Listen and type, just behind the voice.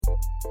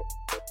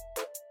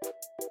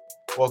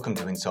Welcome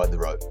to Inside the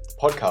Rope, the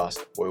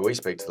podcast where we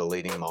speak to the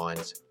leading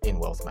minds in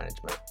wealth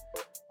management.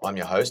 I'm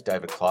your host,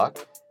 David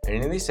Clark,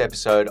 and in this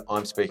episode,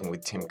 I'm speaking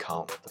with Tim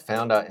Cullen, the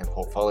founder and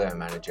portfolio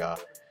manager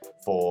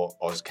for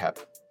AusCap.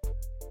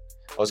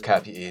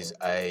 AusCap is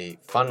a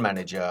fund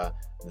manager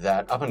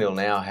that up until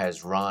now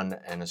has run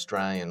an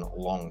Australian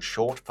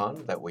long-short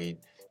fund that we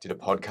did a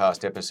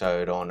podcast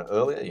episode on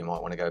earlier. You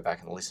might want to go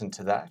back and listen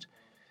to that.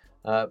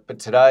 But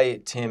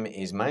today, Tim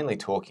is mainly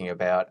talking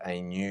about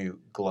a new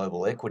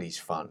global equities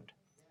fund.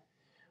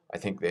 I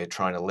think they're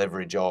trying to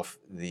leverage off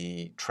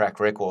the track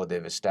record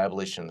they've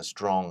established and the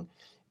strong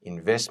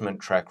investment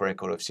track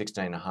record of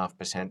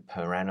 16.5%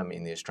 per annum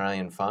in the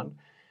Australian fund,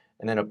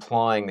 and then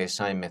applying their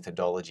same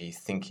methodology,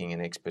 thinking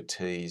and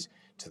expertise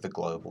to the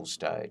global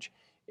stage.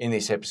 In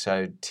this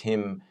episode,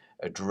 Tim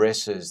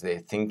addresses their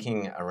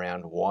thinking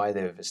around why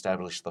they've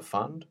established the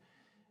fund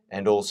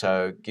and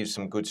also gives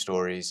some good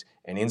stories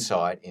and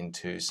insight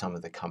into some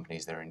of the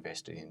companies they're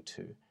invested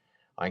into.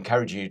 I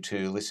encourage you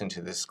to listen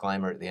to the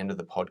disclaimer at the end of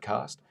the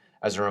podcast.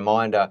 As a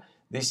reminder,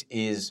 this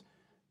is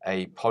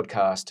a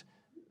podcast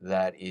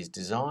that is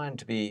designed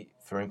to be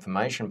for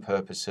information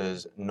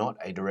purposes, not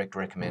a direct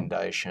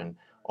recommendation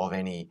of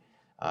any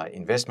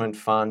investment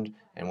fund,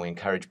 and we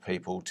encourage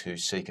people to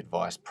seek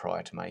advice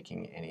prior to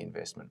making any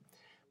investment.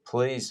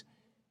 Please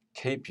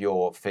keep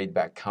your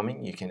feedback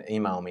coming. You can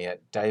email me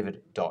at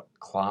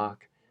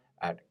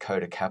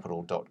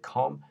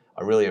david.clark@codacapital.com.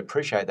 I really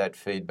appreciate that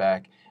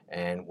feedback,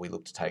 and we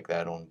look to take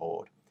that on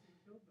board.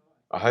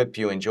 I hope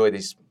you enjoy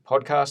this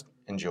podcast.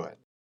 Enjoy it.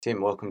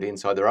 Tim, welcome to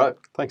Inside the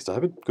Rope. Thanks,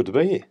 David. Good to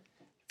be here.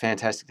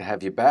 Fantastic to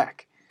have you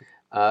back.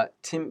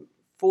 Tim,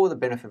 for the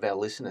benefit of our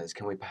listeners,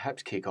 can we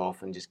perhaps kick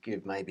off and just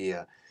give maybe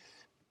a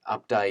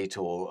update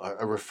or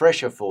a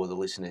refresher for the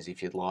listeners,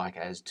 if you'd like,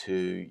 as to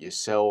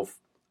yourself,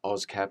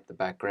 AusCap, the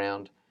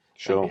background?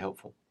 Sure. That'd be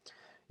helpful.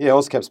 Yeah,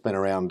 AusCap's been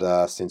around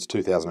since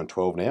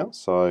 2012 now,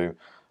 so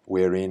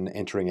we're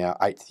entering our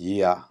 8th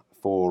year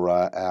for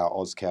our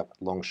AusCap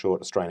Long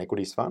Short Australian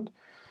Equities Fund.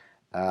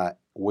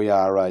 We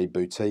are a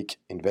boutique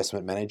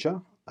investment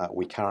manager.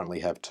 We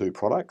currently have 2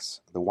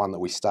 products. The one that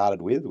we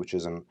started with, which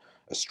is an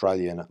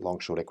Australian Long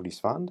Short Equities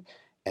Fund,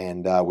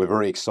 and we're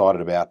very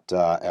excited about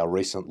our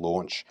recent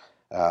launch.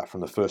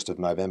 From the 1st of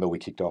November, we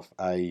kicked off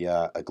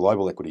a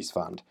Global Equities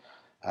Fund.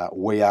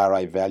 We are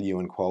a value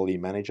and quality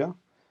manager,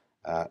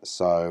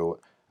 so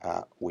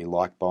we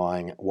like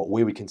buying what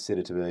we would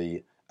consider to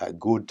be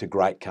good to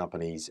great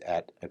companies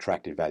at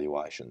attractive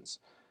valuations.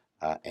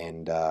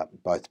 And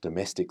both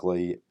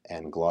domestically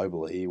and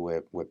globally,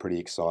 we're pretty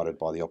excited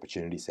by the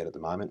opportunity set at the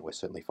moment. We're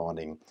certainly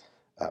finding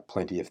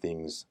plenty of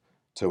things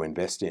to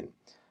invest in.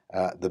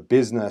 The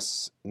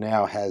business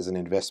now has an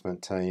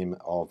investment team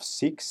of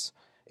 6.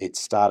 It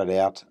started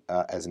out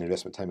as an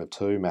investment team of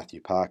 2,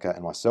 Matthew Parker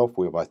and myself.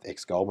 We were both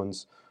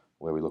ex-Goldmans,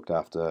 where we looked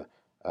after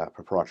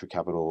proprietary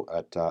capital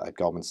at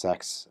Goldman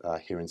Sachs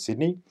here in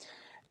Sydney.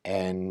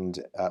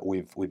 And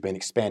we've been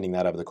expanding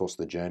that over the course of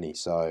the journey.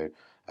 So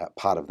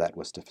part of that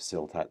was to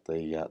facilitate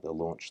the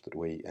launch that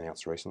we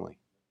announced recently.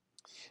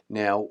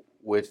 Now,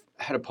 we've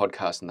had a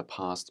podcast in the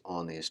past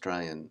on the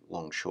Australian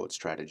long-short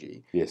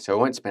strategy. Yes. So I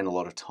won't spend a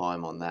lot of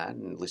time on that,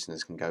 and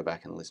listeners can go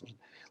back and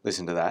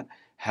listen to that.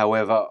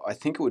 However, I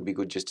think it would be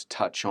good just to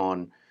touch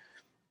on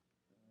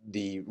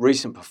the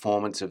recent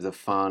performance of the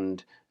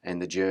fund and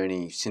the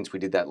journey since we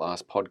did that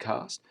last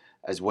podcast,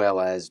 as well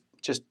as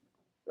just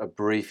a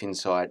brief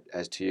insight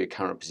as to your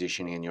current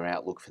positioning and your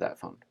outlook for that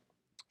fund.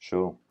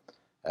 Sure.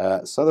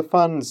 So the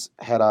fund's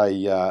had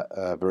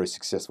a very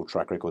successful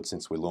track record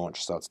since we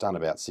launched. So it's done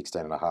about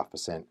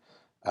 16.5%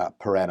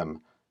 per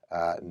annum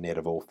net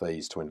of all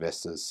fees to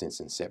investors since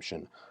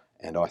inception.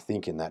 And I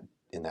think in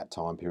that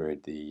time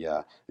period,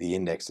 the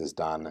index has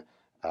done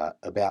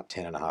about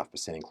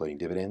 10.5%, including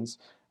dividends.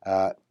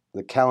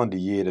 The calendar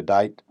year to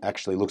date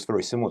actually looks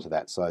very similar to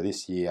that. So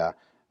this year,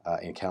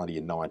 in calendar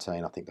year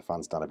 19, I think the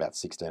fund's done about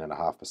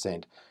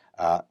 16.5%,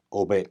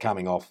 albeit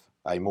coming off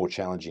a more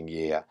challenging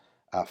year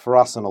for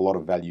us and a lot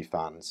of value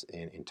funds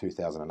in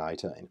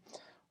 2018.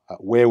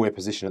 Where we're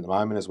positioned at the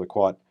moment is we're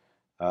quite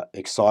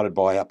excited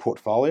by our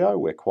portfolio.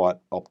 We're quite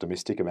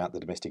optimistic about the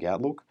domestic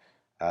outlook.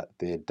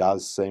 There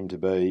does seem to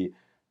be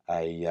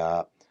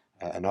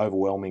an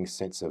overwhelming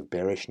sense of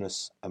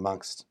bearishness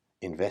amongst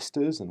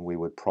investors, and we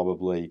would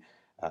probably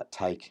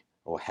take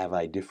or have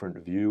a different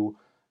view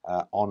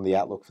on the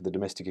outlook for the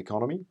domestic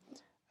economy,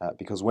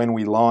 because when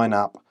we line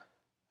up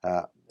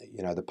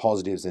the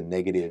positives and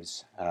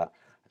negatives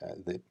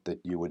that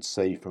you would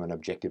see from an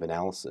objective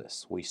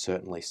analysis, we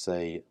certainly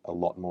see a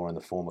lot more in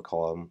the former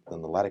column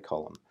than the latter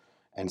column.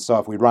 And so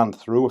if we run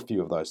through a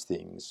few of those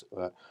things,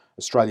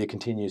 Australia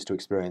continues to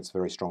experience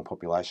very strong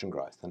population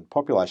growth, and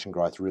population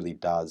growth really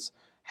does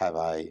have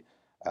a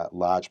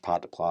large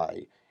part to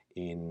play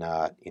in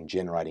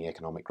generating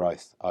economic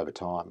growth over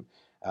time.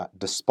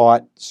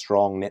 Despite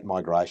strong net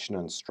migration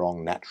and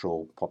strong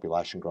natural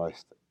population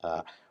growth,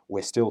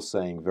 we're still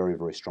seeing very,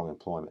 very strong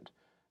employment.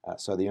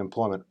 So the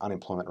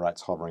unemployment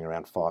rate's hovering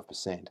around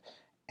 5%,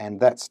 and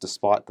that's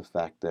despite the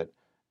fact that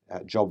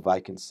job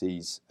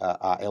vacancies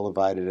are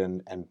elevated,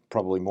 and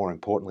probably more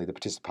importantly, the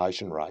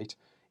participation rate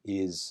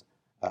is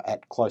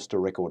at close to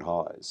record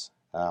highs,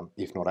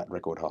 if not at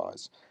record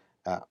highs.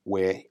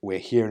 We're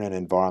here in an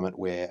environment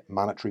where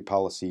monetary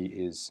policy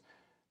is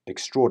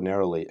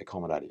extraordinarily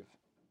accommodative.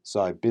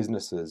 So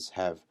businesses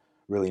have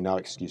really no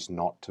excuse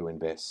not to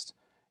invest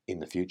in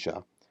the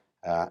future.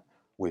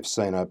 We've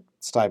seen a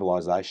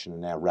stabilisation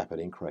and now rapid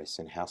increase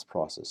in house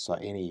prices. So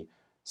any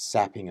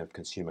sapping of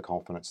consumer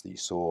confidence that you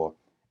saw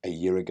a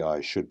year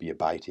ago should be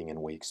abating,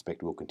 and we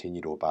expect will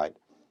continue to abate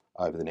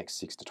over the next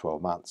 6 to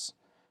 12 months.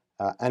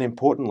 And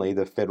importantly,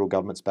 the federal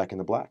government's back in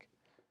the black.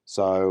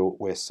 So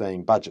we're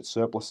seeing budget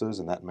surpluses,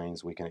 and that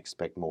means we can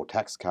expect more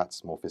tax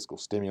cuts, more fiscal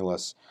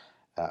stimulus,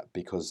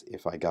 because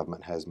if a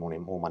government has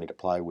more money to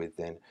play with,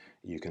 then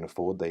you can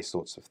afford these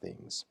sorts of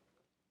things.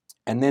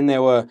 And then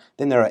there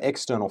are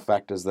external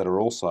factors that are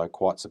also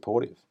quite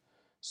supportive.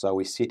 So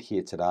we sit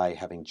here today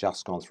having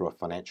just gone through a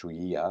financial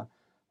year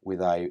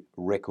with a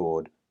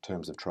record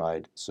terms of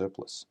trade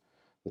surplus.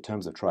 The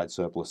terms of trade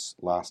surplus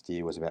last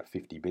year was about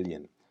 50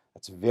 billion.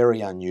 That's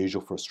very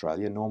unusual for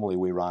Australia. Normally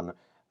we run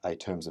a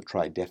terms of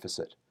trade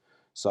deficit.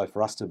 So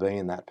for us to be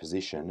in that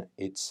position,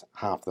 it's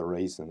half the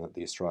reason that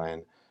the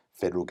Australian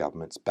federal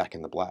government's back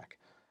in the black.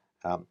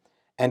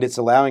 And it's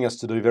allowing us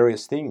to do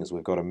various things.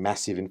 We've got a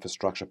massive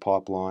infrastructure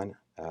pipeline.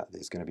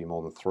 There's going to be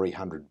more than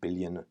 300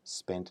 billion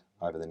spent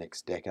over the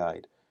next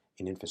decade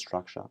in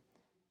infrastructure.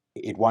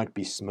 It won't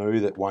be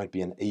smooth, it won't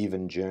be an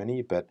even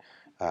journey, but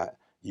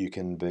you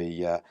can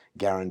be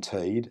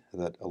guaranteed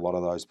that a lot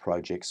of those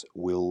projects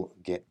will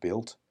get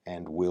built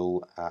and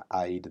will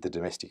aid the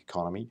domestic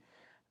economy.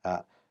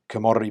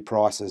 Commodity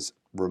prices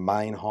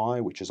remain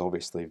high, which is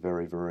obviously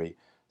very, very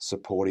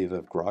supportive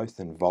of growth,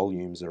 and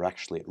volumes are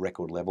actually at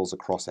record levels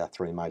across our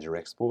three major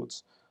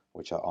exports,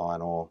 which are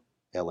iron ore,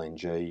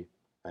 LNG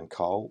and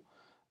coal.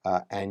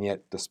 And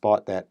yet,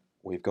 despite that,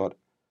 we've got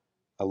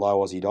a low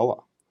Aussie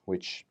dollar,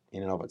 which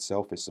in and of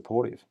itself is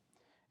supportive.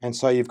 And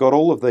so you've got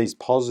all of these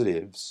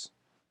positives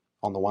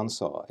on the one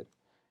side,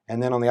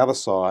 and then on the other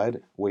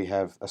side, we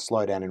have a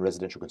slowdown in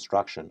residential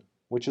construction,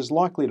 which is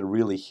likely to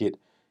really hit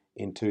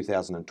in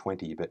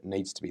 2020, but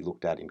needs to be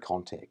looked at in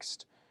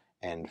context.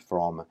 And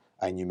from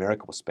a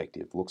numerical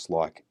perspective, looks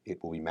like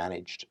it will be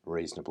managed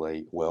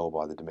reasonably well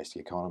by the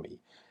domestic economy.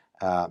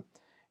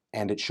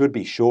 And it should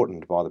be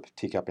shortened by the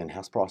tick up in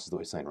house prices that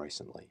we've seen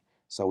recently.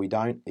 So we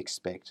don't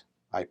expect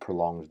a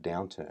prolonged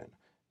downturn,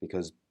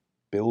 because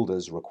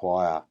builders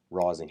require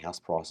rising house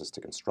prices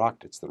to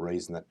construct. It's the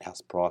reason that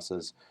house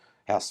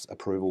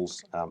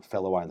approvals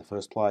fell away in the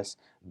first place.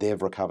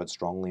 They've recovered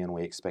strongly, and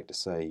we expect to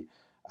see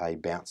a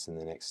bounce in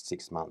the next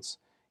 6 months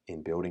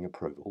in building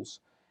approvals.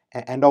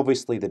 And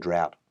obviously the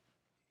drought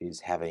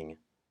is having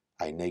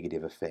a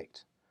negative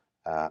effect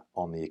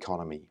on the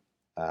economy.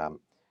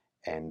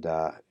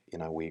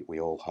 We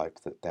all hope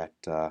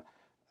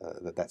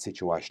that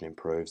situation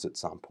improves at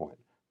some point.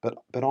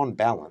 But on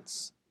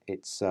balance,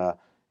 it's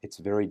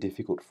very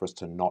difficult for us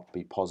to not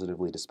be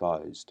positively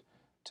disposed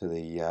to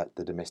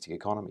the domestic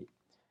economy.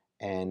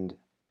 And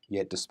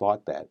yet,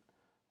 despite that,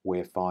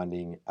 we're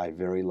finding a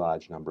very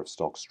large number of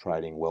stocks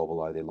trading well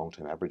below their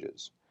long-term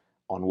averages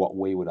on what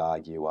we would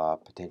argue are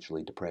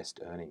potentially depressed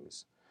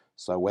earnings.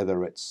 So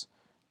whether it's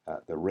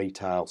the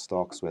retail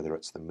stocks, whether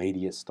it's the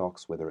media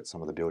stocks, whether it's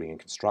some of the building and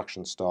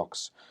construction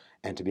stocks,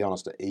 and to be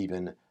honest,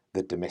 even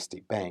the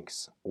domestic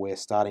banks, we're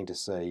starting to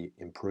see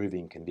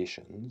improving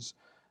conditions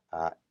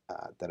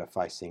that are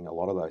facing a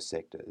lot of those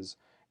sectors,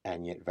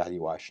 and yet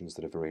valuations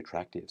that are very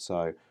attractive.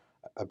 So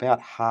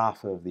about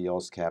half of the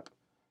AusCap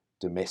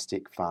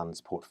domestic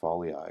funds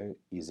portfolio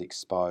is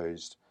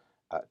exposed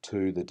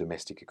to the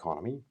domestic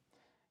economy,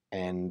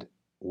 and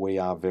we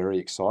are very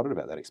excited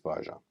about that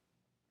exposure.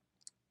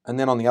 And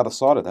then on the other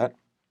side of that,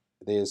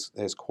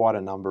 there's quite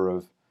a number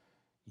of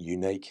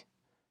unique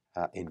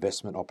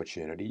investment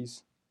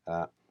opportunities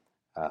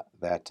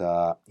that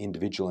are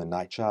individual in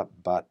nature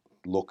but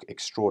look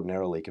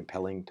extraordinarily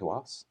compelling to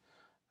us.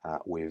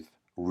 We've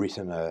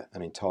written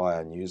an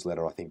entire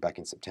newsletter, I think back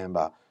in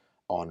September,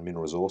 on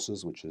Mineral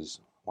Resources, which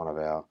is one of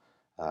the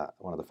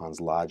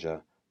fund's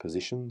larger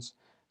positions.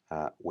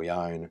 We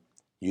own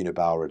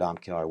Unibail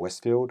Rodamco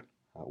Westfield,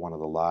 one of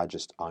the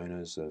largest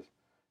owners of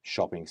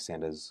shopping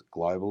centres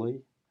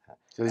globally.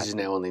 So this is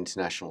now on the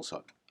international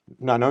side?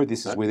 No,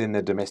 this is within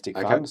the domestic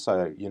fund.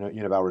 So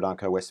Unibail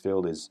Rodamco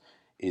Westfield is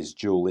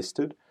dual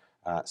listed,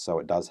 so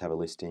it does have a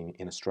listing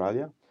in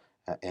Australia,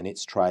 and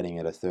it's trading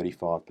at a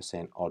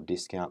 35% odd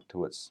discount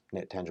to its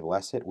net tangible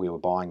asset. We were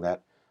buying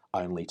that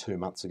only 2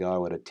 months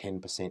ago at a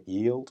 10%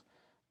 yield.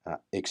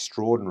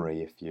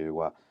 Extraordinary if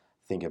you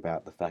think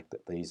about the fact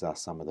that these are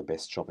some of the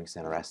best shopping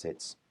centre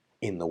assets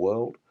in the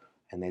world,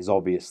 and there's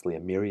obviously a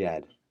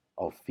myriad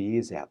of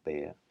fears out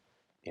there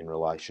in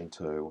relation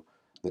to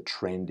the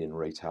trend in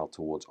retail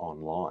towards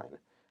online.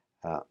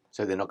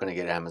 So they're not going to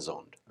get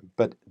Amazoned?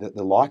 But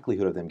the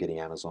likelihood of them getting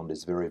Amazoned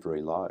is very,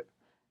 very low.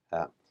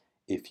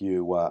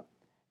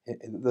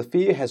 The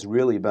fear has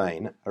really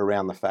been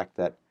around the fact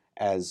that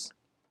as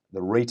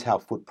the retail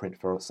footprint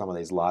for some of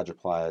these larger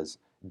players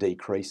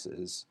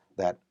decreases,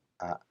 that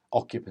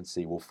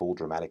occupancy will fall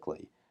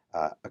dramatically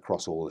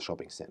across all the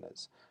shopping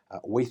centres.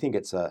 We think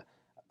it's a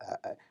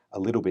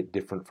little bit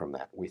different from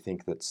that. We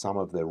think that some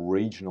of the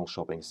regional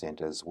shopping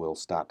centres will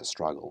start to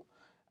struggle,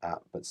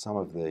 but some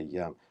of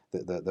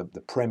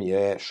the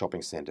premier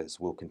shopping centres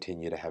will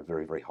continue to have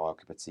very, very high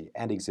occupancy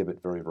and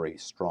exhibit very, very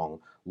strong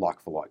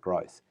like-for-like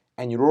growth.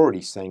 And you're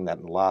already seeing that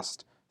in the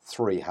last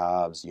 3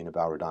 halves.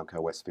 Unibail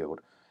Rodamco Westfield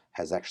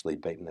has actually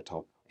beaten the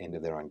top end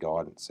of their own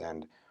guidance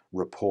and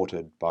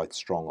reported both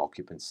strong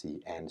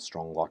occupancy and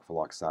strong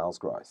like-for-like sales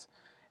growth.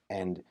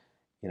 And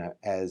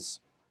as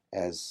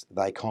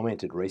they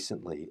commented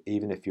recently,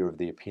 even if you're of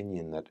the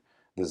opinion that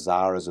the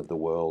Zaras of the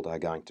world are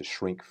going to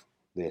shrink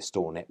their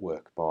store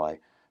network by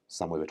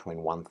somewhere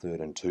between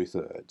 1/3 and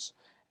 2/3,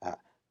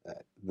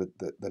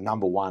 the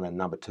number 1 and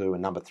number 2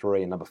 and number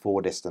 3 and number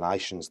 4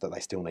 destinations that they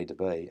still need to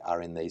be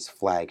are in these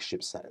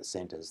flagship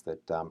centres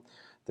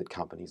that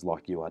companies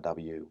like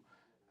URW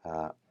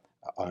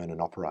own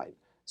and operate.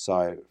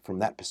 So from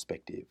that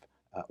perspective,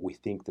 we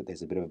think that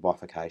there's a bit of a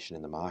bifurcation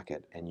in the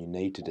market, and you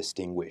need to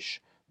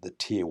distinguish the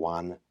tier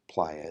 1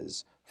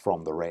 players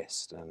from the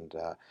rest. And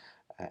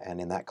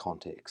in that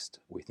context,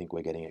 we think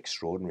we're getting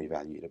extraordinary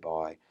value to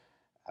buy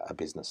a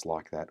business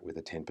like that with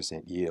a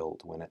 10%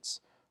 yield when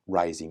it's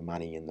raising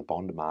money in the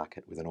bond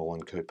market with an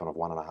all-in coupon of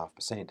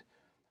 1.5%.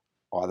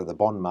 Either the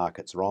bond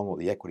market's wrong or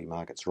the equity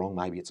market's wrong.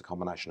 Maybe it's a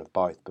combination of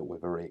both, but we're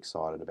very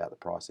excited about the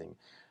pricing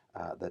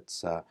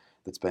that's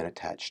been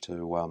attached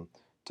to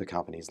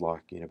companies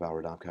like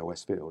Unibail Rodamco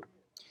Westfield.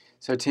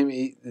 So, Tim,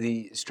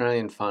 the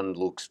Australian fund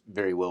looks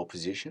very well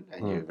positioned,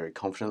 and you're very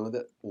confident with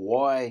it.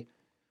 Why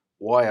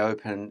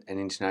open an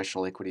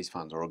international equities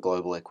fund or a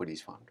global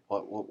equities fund?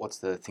 What's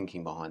the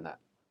thinking behind that?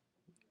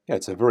 Yeah,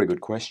 it's a very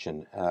good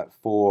question.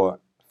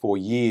 For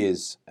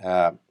years,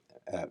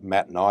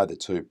 Matt and I, the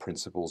two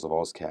principals of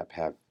AusCap,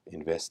 have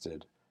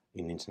invested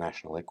in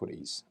international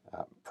equities,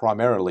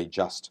 primarily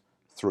just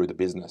through the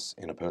business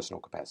in a personal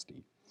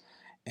capacity.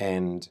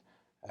 And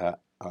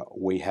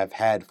we have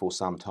had for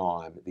some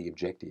time the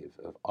objective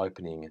of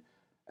opening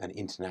an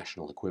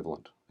international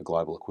equivalent, a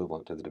global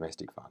equivalent to the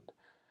domestic fund,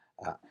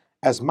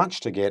 as much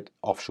to get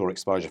offshore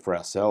exposure for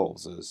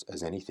ourselves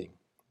as anything.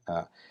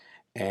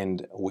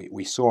 And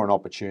we saw an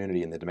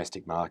opportunity in the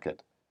domestic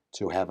market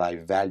to have a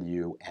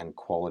value and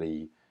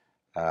quality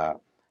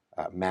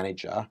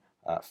manager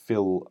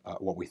fill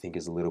what we think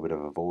is a little bit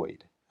of a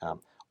void.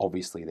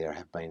 Obviously, there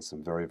have been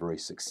some very, very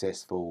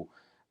successful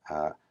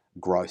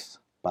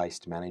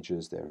growth-based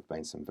managers. There have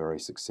been some very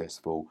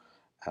successful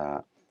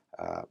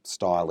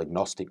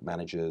style-agnostic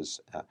managers.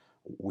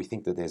 We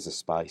think that there's a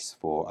space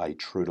for a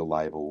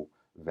true-to-label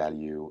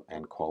value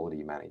and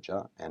quality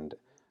manager, and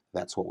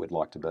that's what we'd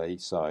like to be.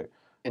 So,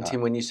 and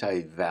Tim, when you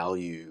say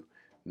value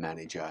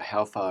manager,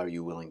 how far are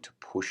you willing to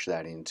push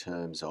that in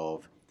terms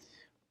of,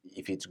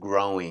 if it's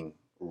growing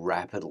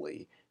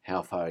rapidly,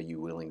 how far are you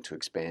willing to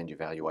expand your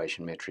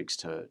valuation metrics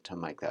to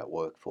make that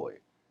work for you?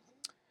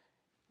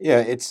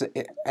 Yeah,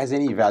 as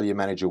any value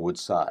manager would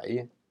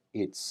say,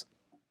 it's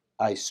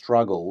a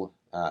struggle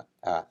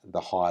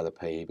the higher the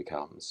PE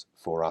becomes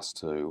for us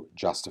to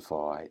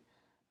justify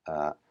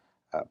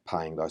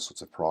paying those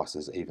sorts of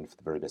prices, even for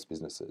the very best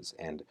businesses.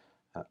 And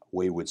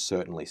we would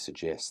certainly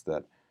suggest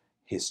that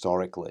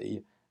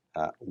historically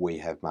we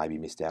have maybe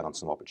missed out on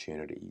some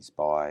opportunities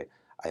by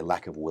a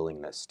lack of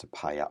willingness to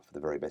pay up for the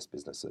very best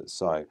businesses.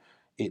 So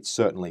it's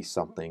certainly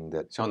something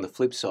that... So on the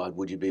flip side,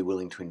 would you be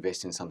willing to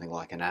invest in something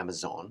like an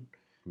Amazon,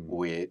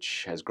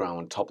 which has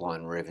grown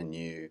top-line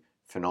revenue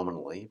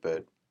phenomenally,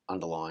 but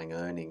underlying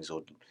earnings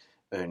or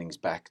earnings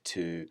back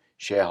to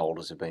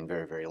shareholders have been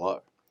very, very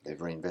low? They've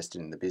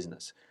reinvested in the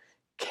business.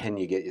 Can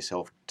you get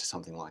yourself to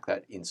something like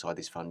that inside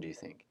this fund, do you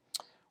think?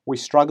 We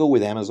struggle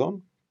with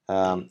Amazon.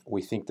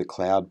 We think the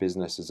cloud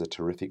business is a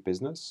terrific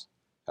business.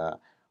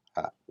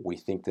 We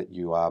think that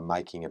you are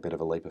making a bit of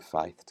a leap of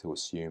faith to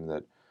assume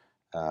that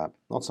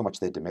not so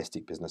much their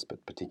domestic business,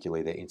 but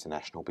particularly their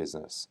international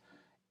business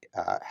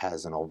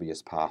has an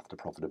obvious path to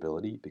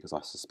profitability, because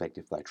I suspect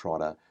if they try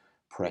to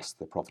press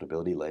the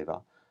profitability lever,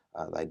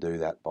 they do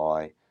that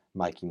by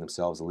making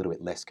themselves a little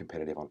bit less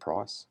competitive on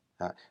price.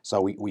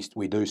 So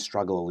we do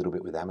struggle a little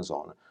bit with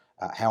Amazon.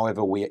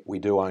 However, we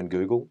do own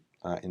Google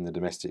in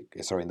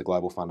the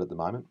global fund at the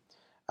moment.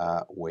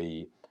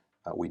 We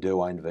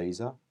do own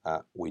Visa.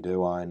 We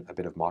do own a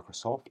bit of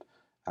Microsoft.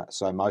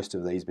 So most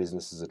of these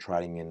businesses are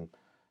trading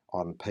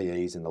on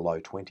PEs in the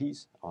low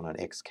 20s on an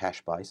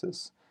ex-cash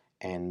basis.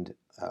 And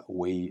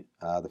we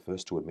are the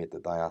first to admit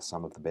that they are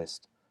some of the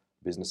best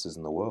businesses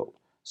in the world.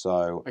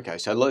 So low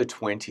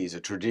 20s, a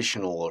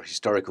traditional or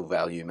historical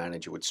value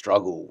manager would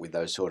struggle with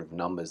those sort of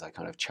numbers. They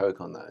kind of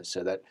choke on those.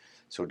 So that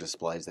sort of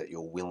displays that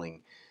you're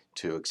willing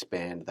to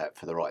expand that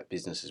for the right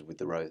businesses with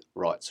the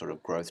right sort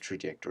of growth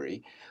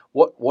trajectory.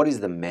 What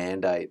is the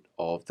mandate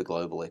of the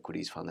global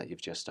equities fund that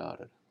you've just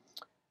started?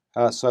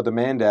 So the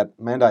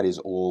mandate is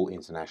all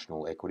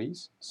international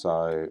equities.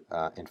 So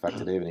in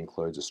fact, it even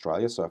includes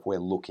Australia. So if we're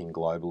looking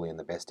globally and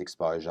the best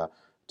exposure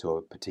to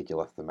a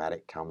particular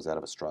thematic comes out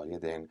of Australia,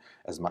 then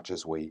as much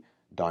as we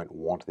don't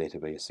want there to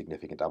be a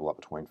significant double up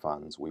between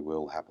funds, we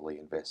will happily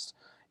invest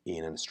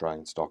in an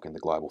Australian stock in the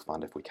global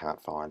fund if we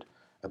can't find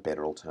a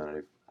better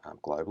alternative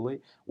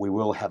globally. We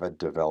will have a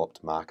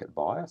developed market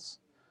bias.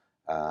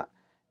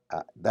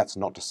 That's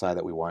not to say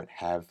that we won't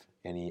have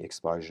any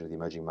exposure to the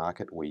emerging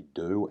market. We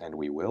do and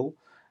we will.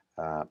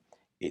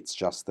 It's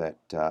just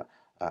that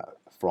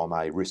from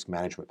a risk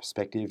management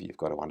perspective, you've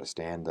got to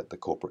understand that the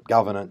corporate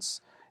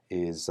governance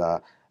is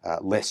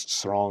less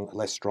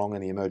strong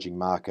in the emerging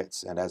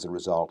markets, and as a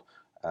result,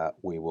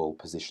 we will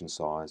position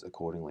size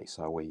accordingly.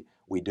 So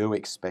we do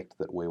expect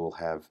that we will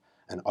have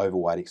an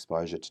overweight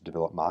exposure to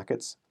developed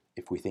markets.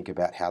 If we think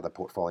about how the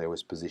portfolio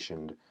is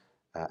positioned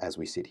as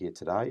we sit here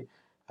today,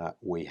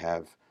 we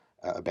have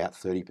about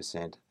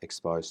 30%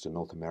 exposed to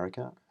North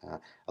America,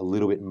 a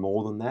little bit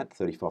more than that,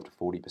 35 to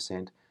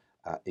 40%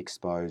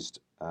 exposed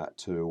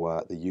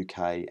to the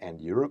UK and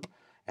Europe,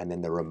 and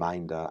then the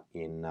remainder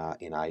in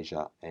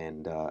Asia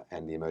and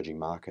the emerging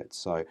markets.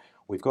 So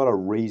we've got a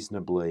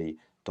reasonably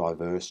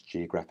diverse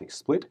geographic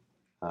split,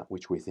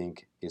 which we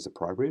think is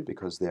appropriate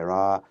because there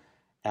are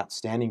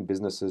outstanding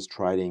businesses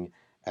trading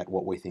at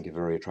what we think are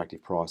very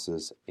attractive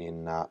prices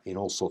in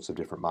all sorts of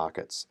different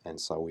markets,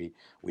 and so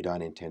we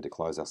don't intend to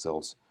close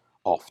ourselves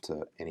off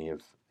to any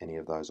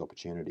of those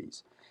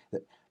opportunities.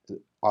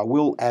 I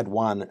will add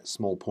one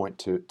small point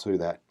to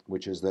that,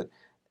 which is that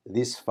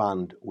this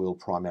fund will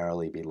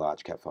primarily be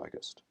large cap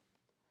focused.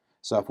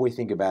 So if we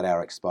think about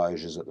our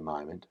exposures at the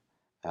moment,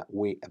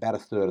 about a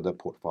third of the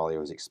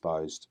portfolio is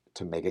exposed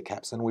to mega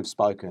caps, and we've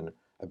spoken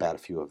about a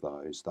few of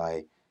those.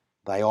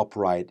 They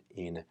operate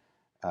in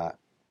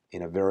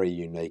a very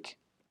unique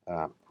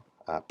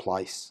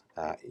place.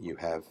 You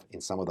have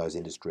in some of those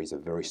industries a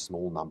very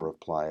small number of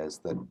players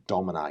that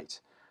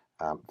dominate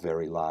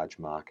very large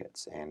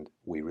markets, and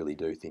we really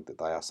do think that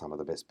they are some of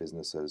the best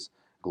businesses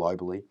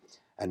globally.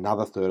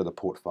 Another third of the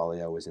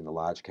portfolio is in the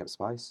large cap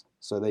space.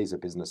 So these are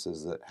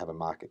businesses that have a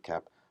market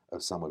cap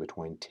of somewhere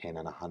between 10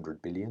 and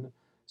 100 billion.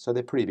 So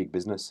they're pretty big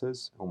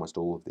businesses. Almost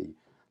all of the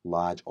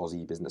large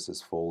Aussie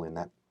businesses fall in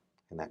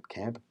that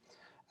camp.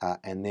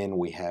 And then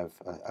we have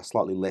a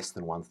slightly less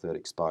than 1/3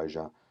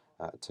 exposure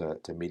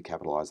to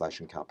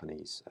mid-capitalisation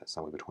companies,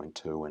 somewhere between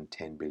 2 and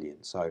 10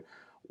 billion. So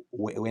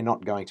we're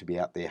not going to be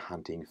out there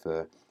hunting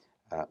for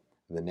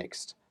the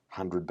next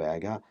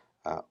 100-bagger.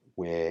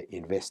 We're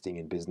investing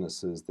in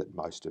businesses that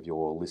most of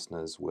your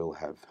listeners will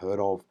have heard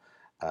of,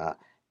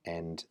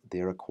 and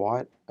there are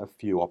quite a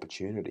few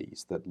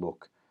opportunities that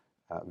look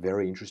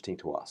very interesting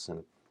to us,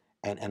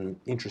 and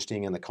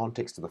interesting in the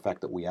context of the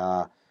fact that we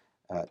are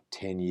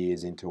 10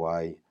 years into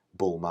a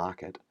bull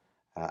market,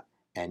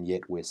 and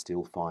yet we're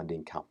still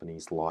finding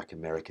companies like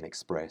American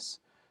Express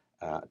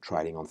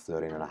trading on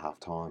 13.5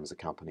 times, a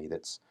company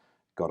that's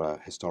got a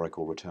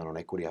historical return on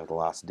equity over the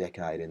last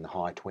decade in the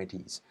high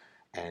 20s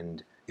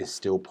and is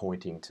still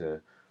pointing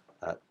to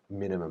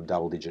minimum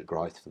double-digit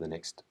growth for the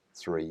next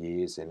 3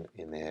 years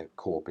in their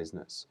core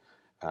business.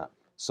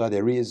 So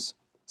there is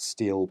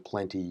still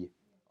plenty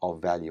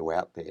of value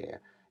out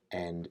there,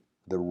 and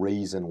the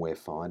reason we're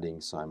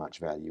finding so much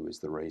value is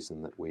the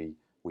reason that we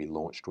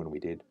launched when we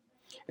did.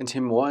 And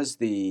Tim, why is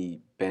the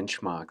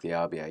benchmark, the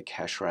RBA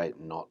cash rate,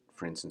 not,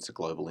 for instance, a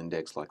global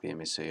index like the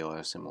MSCI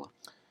or similar?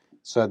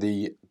 So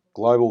the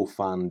global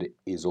fund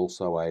is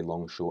also a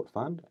long-short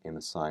fund in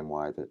the same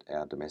way that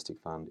our domestic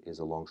fund is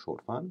a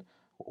long-short fund.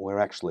 We're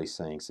actually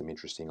seeing some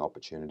interesting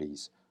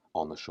opportunities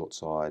on the short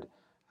side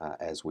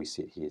as we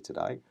sit here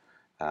today.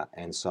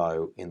 And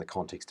so in the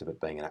context of it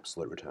being an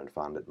absolute return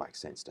fund, it makes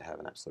sense to have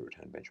an absolute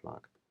return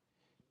benchmark.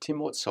 Tim,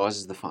 what size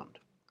is the fund?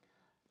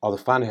 The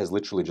fund has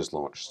literally just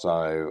launched.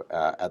 So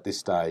at this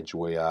stage,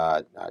 we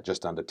are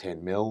just under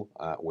 10 mil.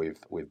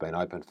 We've been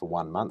open for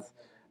 1 month.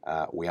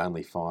 We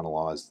only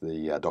finalised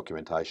the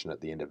documentation at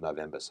the end of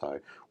November. So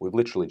we've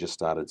literally just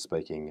started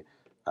speaking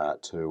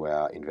to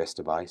our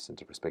investor base and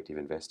to prospective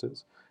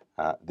investors.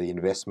 The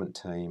investment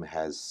team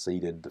has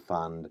seeded the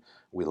fund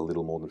with a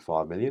little more than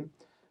 5 million.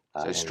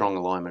 So strong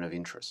alignment of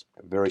interest.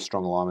 Very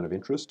strong alignment of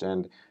interest.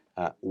 And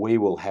we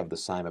will have the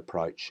same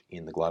approach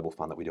in the global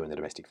fund that we do in the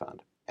domestic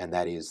fund. And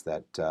that is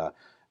that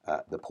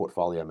the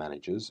portfolio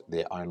managers,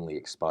 their only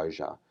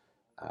exposure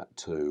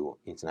to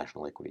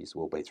international equities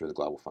will be through the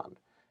global fund.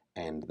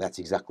 And that's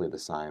exactly the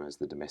same as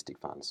the domestic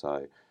fund.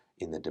 So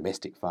in the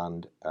domestic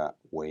fund,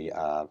 we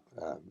are,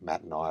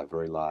 Matt and I are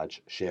very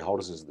large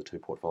shareholders as the two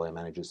portfolio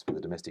managers for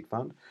the domestic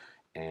fund,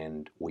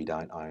 and we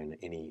don't own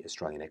any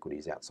Australian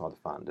equities outside the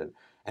fund.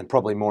 And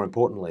probably more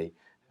importantly,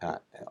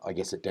 I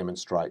guess it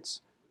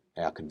demonstrates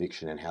our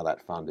conviction in how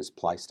that fund is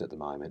placed at the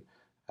moment.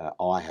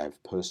 I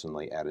have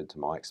personally added to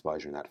my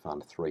exposure in that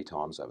fund 3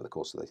 times over the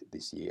course of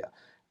this year,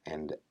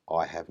 and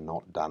I have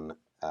not done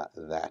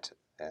that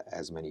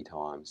as many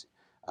times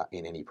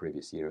in any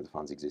previous year of the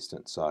fund's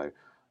existence. So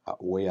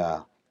we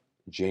are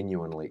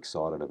genuinely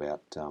excited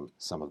about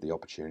some of the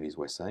opportunities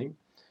we're seeing,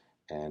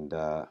 and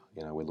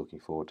we're looking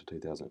forward to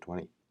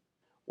 2020.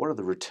 What are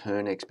the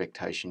return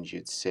expectations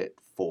you'd set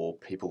for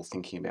people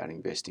thinking about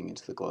investing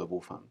into the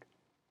global fund?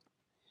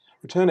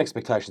 Return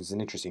expectations is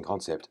an interesting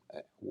concept.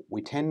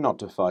 We tend not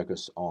to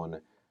focus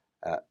on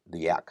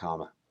the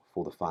outcome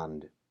for the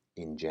fund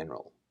in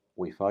general.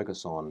 We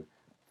focus on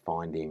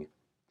finding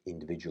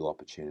individual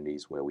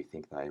opportunities where we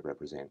think they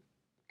represent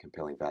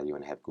compelling value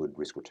and have good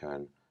risk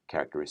return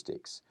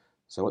characteristics.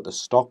 So at the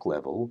stock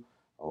level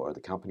or at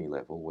the company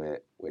level,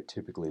 we're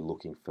typically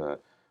looking for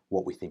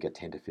what we think are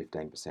 10 to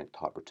 15%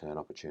 type return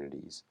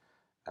opportunities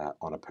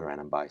on a per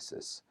annum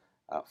basis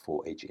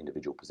for each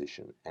individual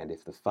position. And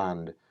if the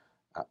fund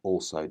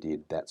also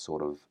did that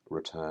sort of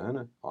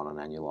return on an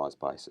annualised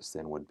basis,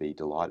 then we'd be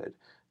delighted.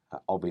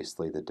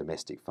 Obviously, the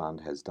domestic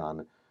fund has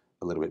done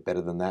a little bit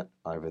better than that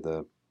over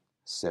the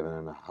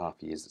 7.5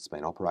 years it's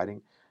been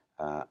operating.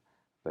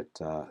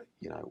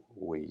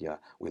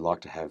 We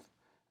like to have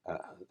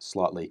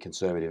slightly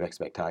conservative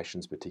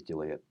expectations,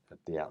 particularly at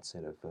the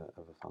outset of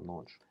a fund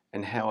launch.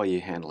 And how are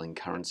you handling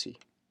currency?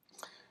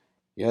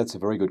 Yeah, it's a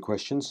very good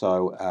question.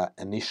 So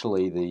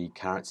initially, the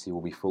currency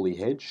will be fully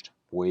hedged.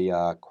 We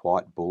are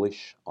quite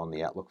bullish on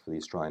the outlook for the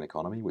Australian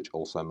economy, which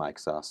also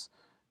makes us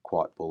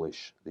quite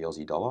bullish the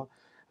Aussie dollar.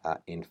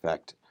 In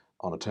fact,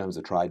 on a terms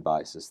of trade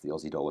basis, the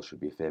Aussie dollar should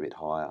be a fair bit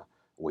higher,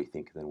 we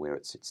think, than where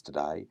it sits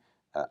today.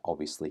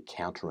 Obviously,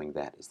 countering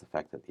that is the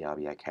fact that the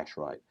RBA cash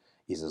rate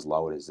is as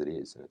low as it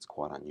is, and it's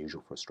quite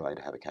unusual for Australia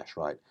to have a cash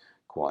rate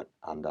quite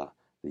under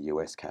the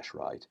US cash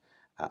rate.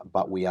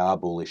 But we are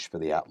bullish for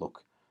the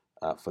outlook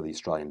for the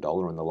Australian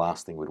dollar, and the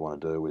last thing we'd want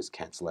to do is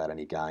cancel out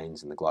any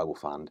gains in the global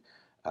fund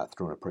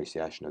through an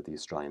appreciation of the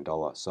Australian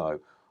dollar. So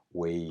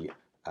we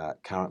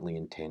currently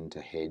intend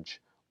to hedge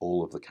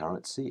all of the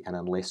currency, and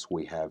unless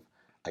we have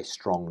a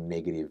strong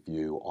negative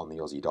view on the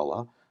Aussie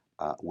dollar,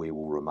 we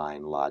will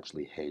remain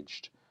largely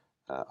hedged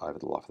over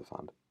the life of the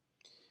fund.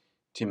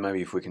 Tim,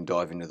 maybe if we can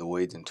dive into the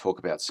weeds and talk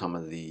about some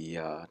of the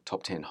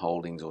top 10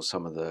 holdings or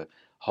some of the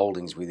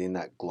holdings within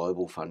that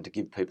global fund to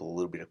give people a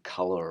little bit of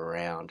colour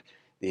around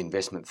the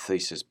investment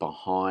thesis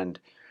behind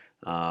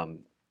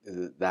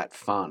that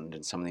fund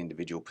and some of the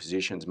individual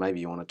positions. Maybe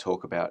you want to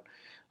talk about,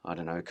 I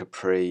don't know,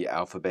 Capri,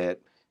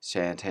 Alphabet,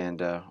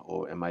 Santander,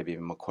 and maybe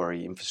even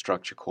Macquarie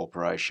Infrastructure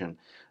Corporation,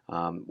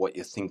 what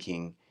your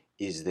thinking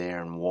is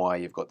there and why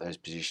you've got those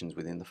positions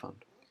within the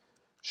fund.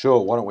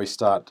 Sure. Why don't we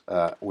start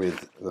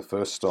with the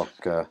first stock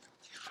that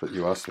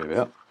you asked me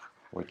about,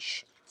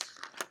 which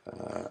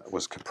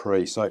was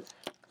Capri. So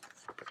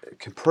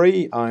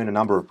Capri own a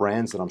number of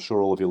brands that I'm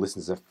sure all of your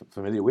listeners are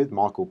familiar with: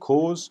 Michael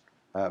Kors,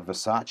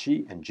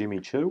 Versace, and Jimmy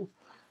Choo.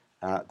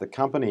 The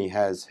company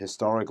has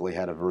historically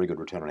had a very good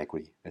return on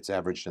equity. It's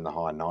averaged in the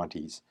high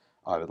 90s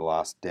over the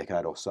last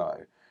decade or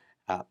so.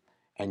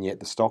 And yet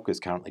the stock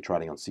is currently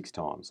trading on 6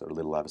 times, or a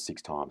little over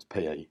 6 times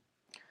PE.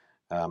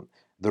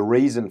 The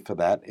reason for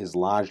that is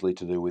largely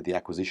to do with the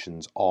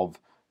acquisitions of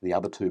the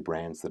other 2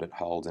 brands that it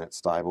holds in its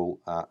stable,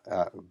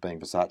 being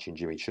Versace and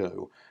Jimmy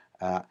Choo.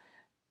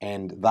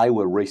 And they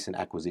were recent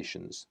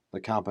acquisitions. The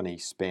company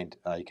spent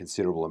a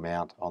considerable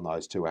amount on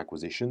those 2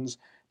 acquisitions,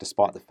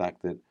 despite the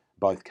fact that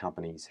both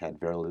companies had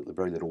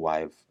very little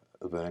way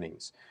of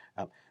earnings.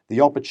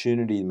 The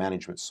opportunity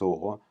management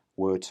saw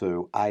were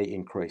to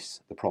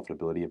increase the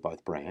profitability of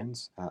both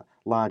brands,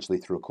 largely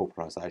through a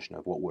corporatisation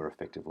of what were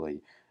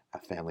effectively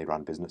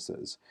family-run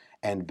businesses,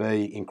 and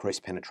B, increase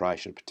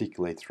penetration,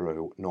 particularly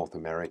through North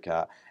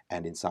America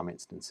and in some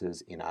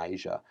instances in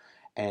Asia.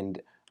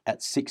 And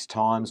at 6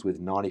 times,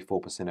 with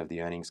 94% of the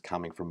earnings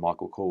coming from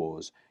Michael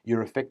Kors,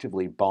 you're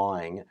effectively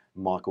buying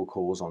Michael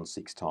Kors on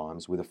 6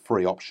 times with a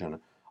free option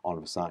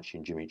on Versace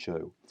and Jimmy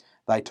Choo.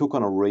 They took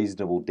on a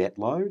reasonable debt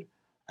load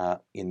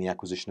in the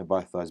acquisition of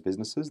both those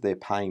businesses. They're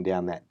paying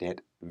down that debt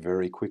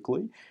very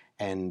quickly,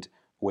 and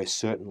we're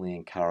certainly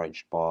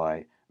encouraged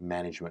by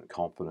management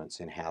confidence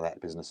in how that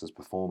business is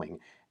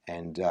performing.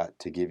 And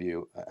to give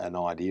you an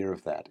idea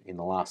of that, in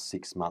the last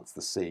 6 months,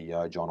 the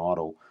CEO, John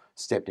Idle,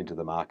 stepped into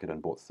the market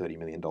and bought $30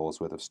 million worth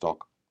of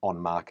stock on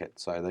market.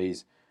 So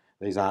these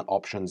aren't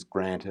options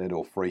granted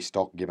or free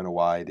stock given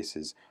away. This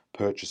is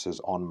purchases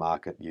on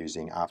market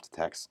using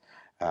after-tax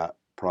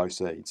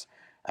proceeds.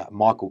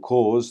 Michael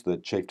Kors, the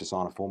chief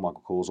designer for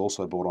Michael Kors,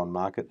 also bought on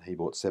market. He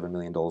bought $7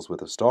 million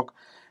worth of stock,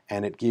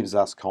 and it gives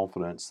us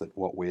confidence that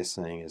what we're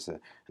seeing is an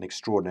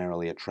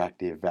extraordinarily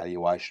attractive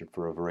valuation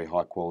for a very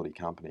high-quality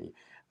company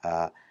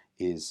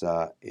is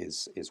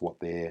what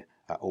they're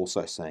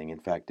also seeing. In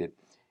fact,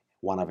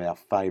 one of our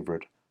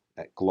favourite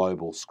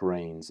global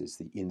screens is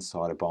the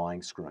insider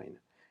buying screen,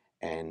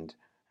 and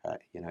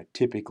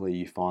typically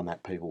you find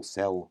that people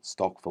sell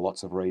stock for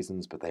lots of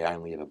reasons, but they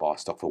only ever buy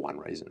stock for one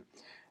reason,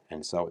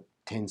 and so it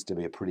tends to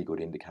be a pretty good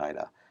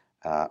indicator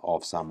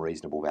of some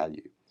reasonable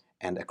value.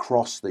 And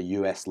across the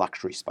US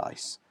luxury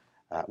space,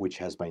 which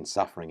has been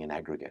suffering in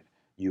aggregate,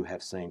 you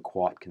have seen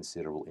quite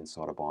considerable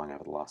insider buying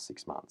over the last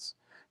 6 months.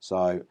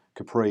 So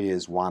Capri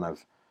is one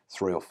of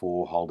 3 or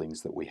 4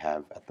 holdings that we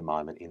have at the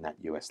moment in that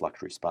US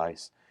luxury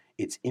space.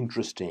 It's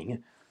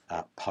interesting,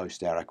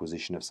 post our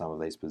acquisition of some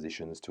of these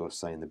positions, to have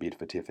seen the bid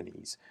for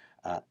Tiffany's.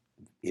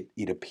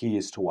 It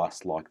appears to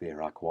us like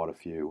there are quite a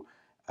few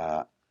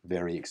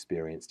very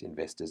experienced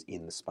investors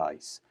in the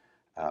space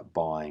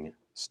buying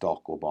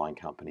stock or buying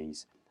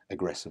companies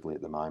aggressively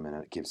at the moment,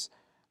 and it gives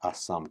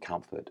us some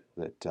comfort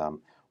that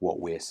what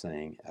we're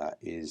seeing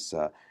is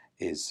not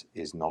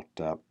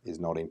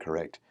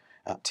incorrect.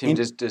 Tim,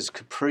 does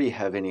Capri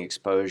have any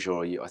exposure,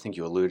 or I think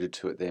you alluded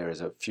to it there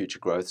as a future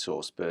growth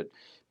source, but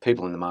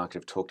people in the market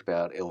have talked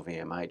about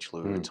LVMH,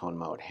 Louis Vuitton,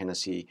 Moet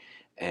Hennessy,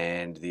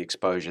 and the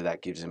exposure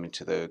that gives them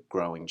into the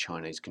growing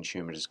Chinese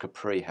consumer. Does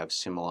Capri have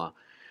similar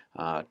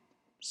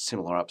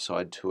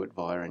upside to it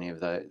via any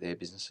of their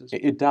businesses?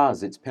 It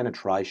does. Its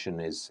penetration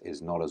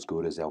is not as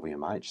good as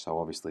LVMH, so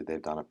obviously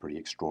they've done a pretty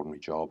extraordinary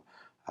job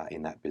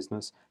in that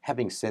business.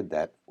 Having said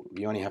that,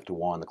 you only have to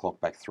wind the clock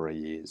back 3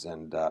 years,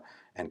 and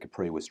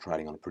Capri was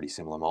trading on a pretty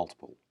similar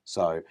multiple.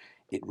 So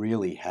it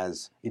really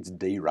has, its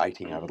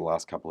de-rating over the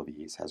last couple of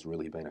years has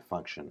really been a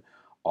function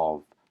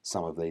of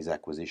some of these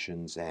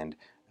acquisitions and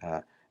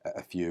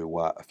a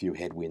few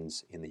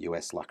headwinds in the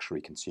US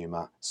luxury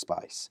consumer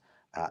space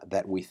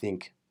that we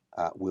think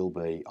will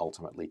be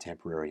ultimately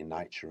temporary in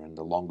nature, and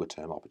the longer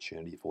term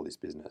opportunity for this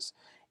business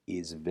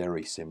is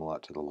very similar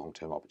to the long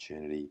term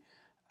opportunity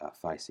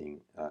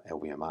facing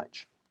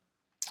LVMH.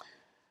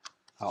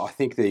 I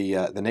think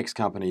the next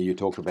company you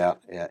talked about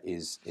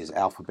is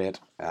Alphabet,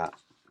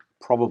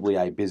 probably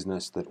a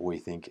business that we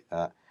think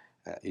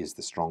is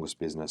the strongest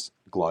business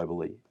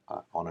globally.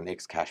 On an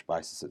ex-cash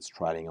basis, it's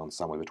trading on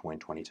somewhere between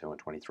 22 and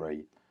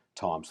 23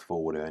 times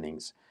forward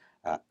earnings.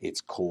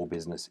 Its core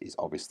business is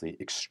obviously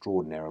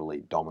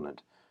extraordinarily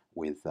dominant,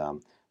 with a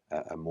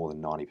more than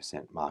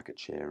 90% market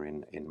share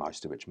in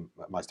most of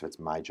its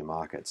major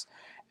markets,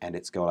 and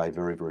it's got a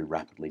very, very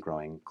rapidly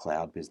growing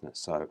cloud business.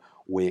 So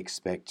we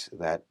expect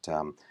that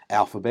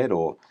Alphabet,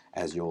 or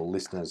as your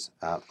listeners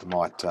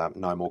might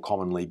know more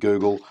commonly,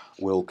 Google,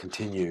 will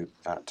continue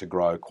to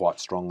grow quite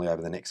strongly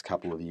over the next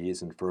couple of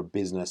years. And for a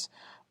business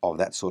of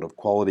that sort of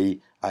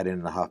quality,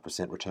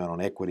 18.5% return on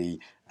equity,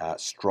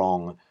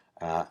 strong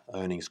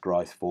earnings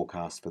growth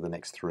forecast for the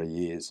next 3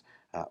 years,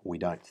 we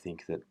don't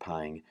think that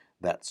paying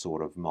that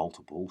sort of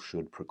multiple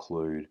should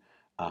preclude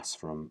us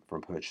from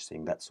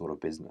purchasing that sort of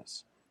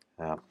business.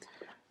 How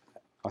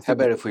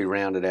about if we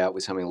round it out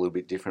with something a little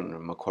bit different,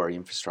 Macquarie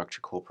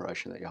Infrastructure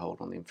Corporation that you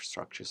hold on the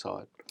infrastructure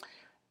side?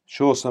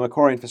 Sure. So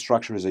Macquarie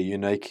Infrastructure is a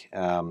unique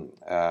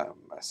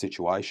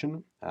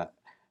situation.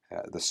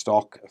 The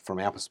stock, from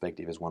our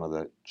perspective, is one of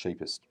the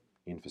cheapest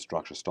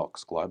infrastructure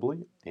stocks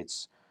globally.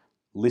 It's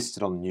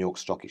listed on the New York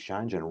Stock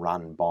Exchange and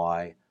run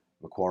by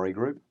Macquarie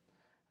Group,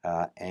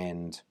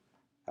 and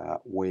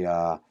we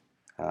are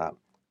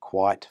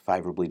quite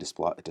favourably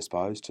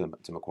disposed to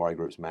Macquarie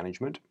Group's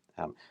management.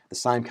 The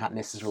same can't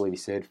necessarily be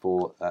said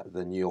for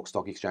the New York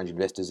Stock Exchange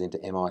investors into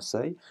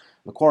MIC.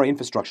 Macquarie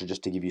Infrastructure,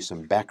 just to give you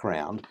some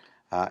background,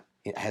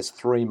 it has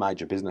 3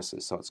 major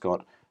businesses. So it's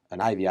got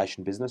an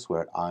aviation business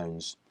where it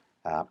owns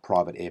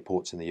private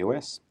airports in the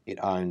US. It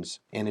owns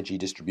energy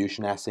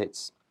distribution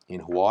assets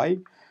in Hawaii,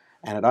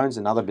 and it owns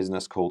another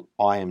business called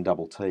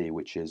IMTT,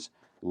 which is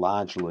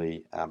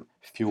largely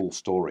fuel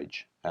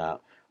storage.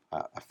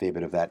 A fair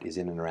bit of that is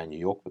in and around New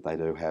York, but they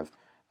do have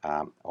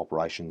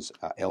operations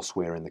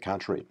elsewhere in the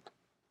country.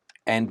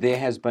 And there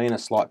has been a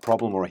slight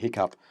problem or a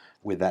hiccup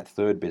with that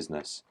third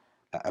business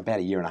about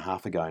 1.5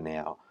 years ago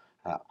now.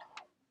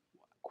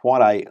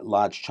 Quite a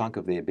large chunk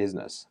of their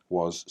business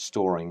was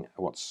storing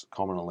what's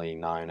commonly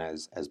known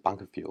as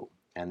bunker fuel,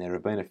 and there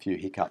have been a few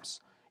hiccups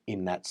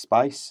in that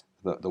space.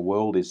 The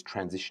world is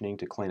transitioning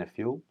to cleaner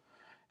fuel,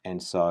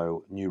 and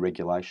so new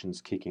regulations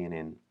kick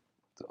in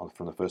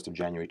from the 1st of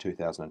January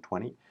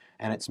 2020,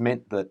 and it's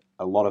meant that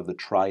a lot of the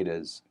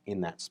traders in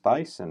that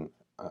space and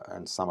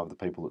some of the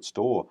people that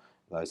store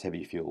those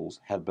heavy fuels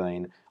have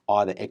been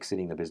either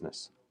exiting the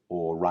business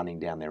or running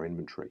down their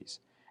inventories.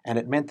 And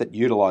it meant that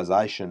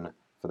utilisation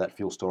for that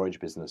fuel storage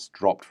business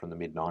dropped from the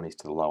mid-90s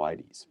to the low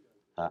 80s.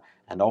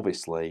 And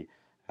obviously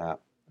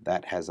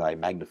that has a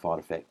magnified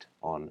effect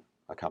on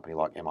a company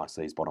like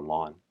MIC's bottom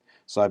line.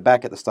 So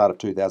back at the start of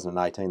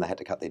 2018, they had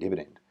to cut their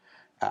dividend.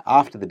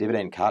 After the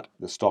dividend cut,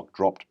 the stock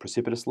dropped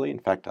precipitously. In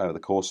fact, over the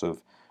course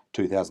of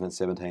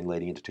 2017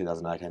 leading into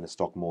 2018, the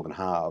stock more than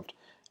halved.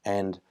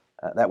 And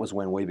that was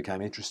when we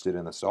became interested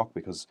in the stock,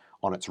 because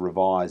on its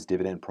revised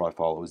dividend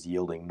profile, it was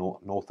yielding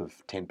north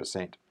of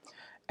 10%.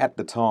 At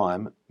the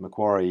time,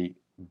 Macquarie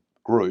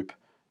Group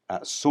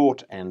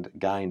sought and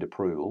gained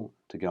approval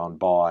to go and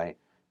buy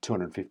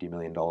 $250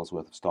 million worth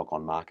of stock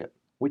on market,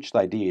 which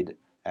they did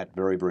at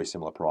very, very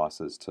similar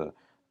prices to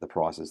the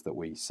prices that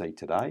we see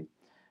today.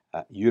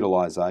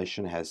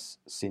 Utilisation has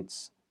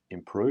since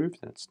improved,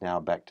 and it's now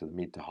back to the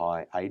mid to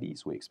high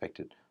 80s. We expect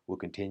it will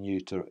continue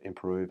to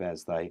improve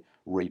as they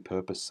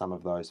repurpose some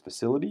of those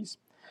facilities.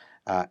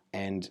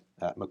 And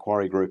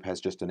Macquarie Group has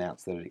just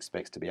announced that it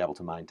expects to be able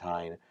to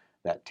maintain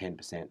that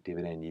 10%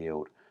 dividend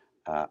yield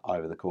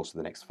over the course of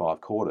the next 5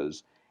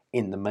 quarters.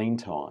 In the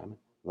meantime,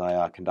 they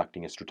are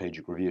conducting a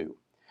strategic review.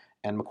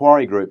 And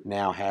Macquarie Group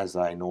now has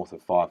a north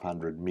of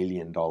 $500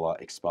 million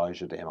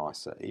exposure to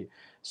MIC,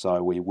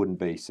 so we wouldn't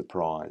be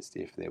surprised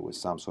if there was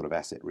some sort of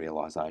asset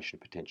realisation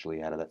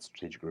potentially out of that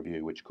strategic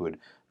review, which could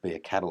be a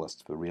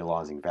catalyst for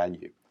realising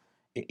value.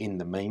 In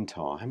the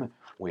meantime,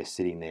 we're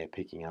sitting there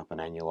picking up an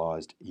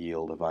annualised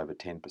yield of over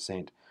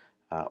 10%,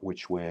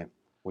 which we're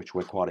which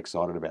we're quite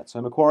excited about.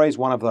 So Macquarie is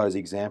one of those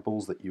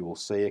examples that you will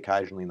see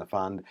occasionally in the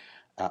fund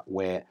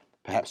where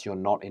perhaps you're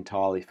not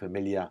entirely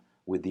familiar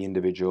with the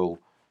individual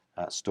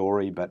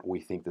story, but we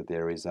think that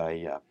there is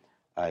a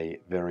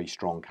very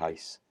strong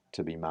case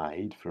to be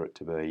made for it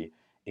to be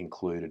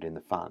included in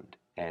the fund.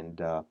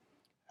 And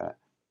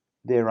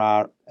there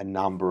are a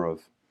number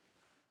of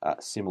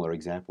similar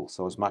examples.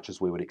 So as much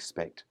as we would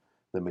expect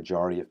the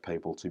majority of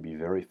people to be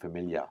very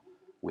familiar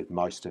with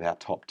most of our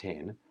top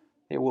 10,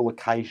 there will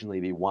occasionally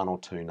be one or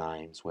two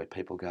names where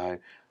people go,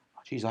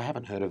 oh, geez, I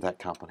haven't heard of that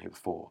company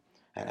before.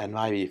 And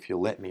maybe if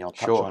you'll let me, I'll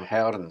touch on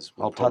Howdens.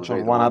 I'll touch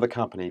on one other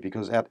company,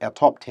 because our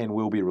top 10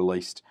 will be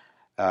released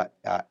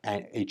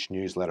each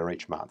newsletter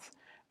each month.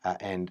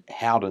 And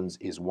Howdens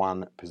is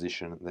one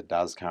position that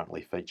does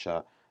currently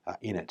feature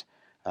in it.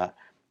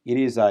 It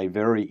is a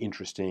very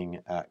interesting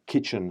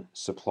kitchen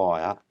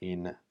supplier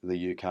in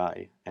the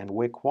UK, and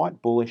we're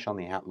quite bullish on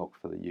the outlook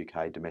for the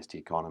UK domestic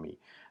economy.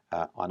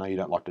 I know you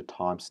don't like to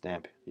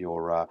timestamp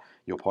your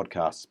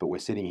podcasts, but we're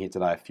sitting here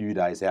today a few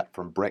days out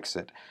from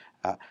Brexit,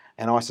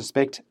 and I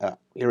suspect,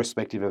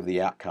 irrespective of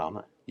the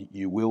outcome,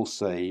 you will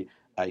see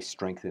a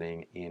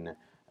strengthening in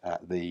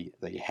the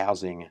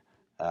housing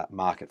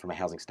market from a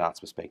housing starts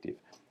perspective.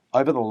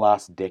 Over the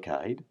last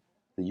decade,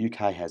 the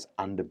UK has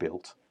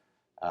underbuilt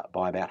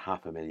by about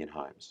 500,000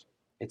 homes.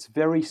 It's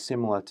very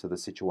similar to the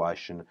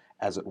situation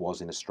as it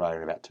was in Australia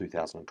in about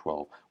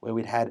 2012, where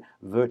we'd had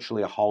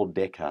virtually a whole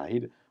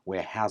decade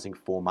where housing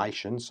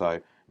formation, so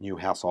new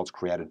households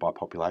created by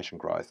population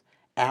growth,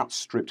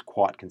 outstripped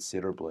quite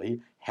considerably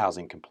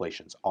housing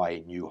completions,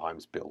 i.e. new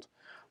homes built.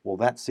 Well,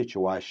 that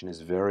situation is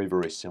very,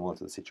 very similar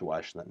to the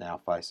situation that now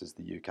faces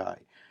the UK.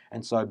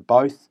 And so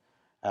both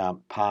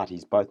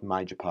parties, both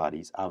major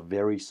parties, are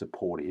very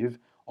supportive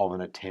of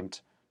an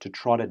attempt to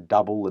try to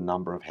double the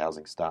number of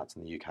housing starts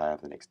in the UK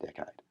over the next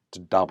decade, to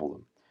double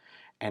them.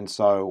 And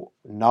so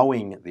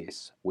knowing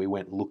this, we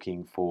went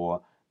looking for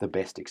the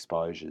best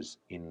exposures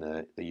in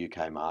the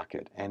UK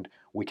market. And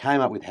we came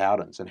up with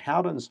Howdens. And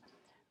Howdens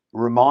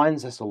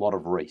reminds us a lot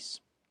of Reece.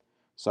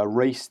 So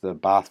Reece, the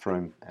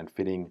bathroom and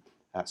fitting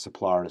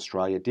supplier in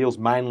Australia, deals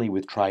mainly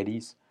with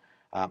tradies.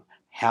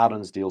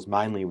 Howdens deals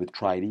mainly with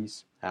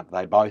tradies.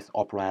 They both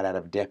operate out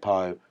of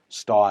depot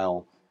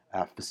style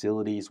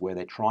facilities where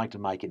they're trying to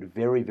make it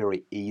very,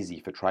 very easy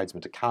for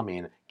tradesmen to come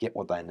in, get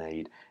what they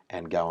need,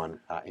 and go and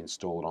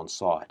install it on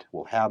site.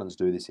 Well, Howdens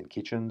do this in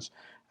kitchens.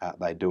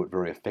 They do it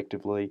very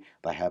effectively.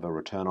 They have a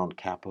return on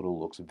capital,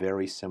 looks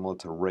very similar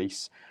to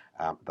Reece.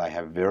 They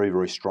have very,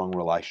 very strong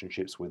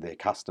relationships with their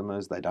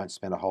customers. They don't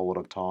spend a whole lot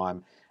of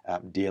time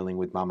dealing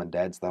with mum and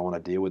dads. They want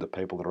to deal with the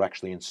people that are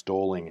actually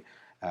installing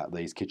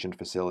these kitchen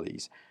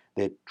facilities.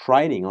 They're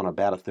trading on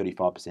about a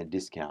 35%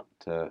 discount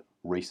to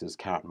Reece's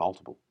current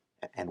multiple.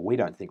 And we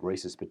don't think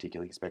Reece is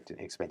particularly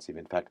expensive.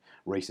 In fact,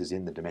 Reece is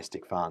in the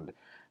domestic fund.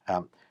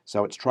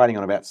 So it's trading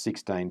on about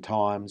 16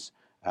 times.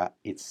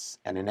 It's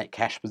in a net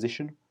cash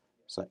position.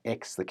 So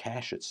X the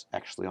cash, it's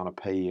actually on a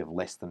PE of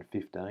less than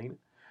 15.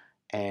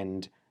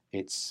 And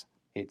it's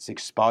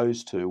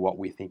exposed to what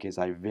we think is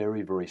a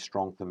very, very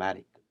strong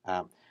thematic,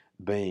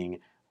 being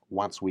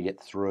once we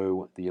get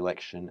through the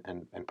election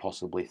and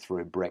possibly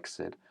through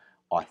Brexit,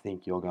 I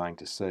think you're going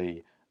to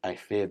see a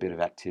fair bit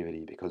of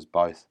activity because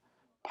both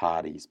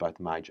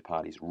major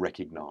parties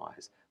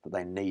recognise that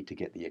they need to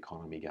get the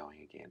economy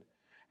going again.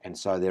 And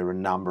so there are a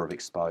number of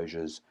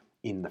exposures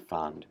in the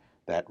fund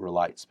that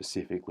relate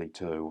specifically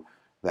to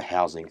the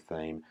housing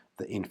theme,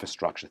 the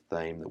infrastructure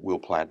theme that will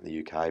play out in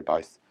the UK,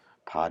 both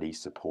parties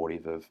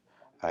supportive of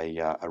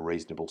a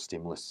reasonable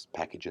stimulus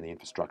package in the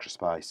infrastructure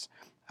space,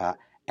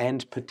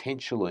 and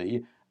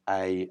potentially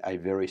a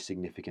very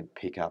significant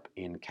pickup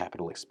in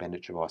capital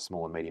expenditure by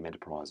small and medium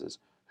enterprises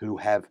who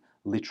have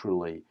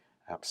literally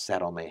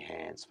sat on their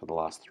hands for the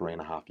last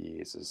 3.5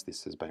 years as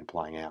this has been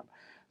playing out.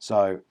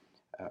 So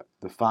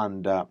the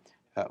fund,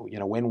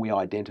 when we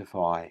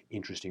identify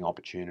interesting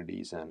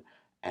opportunities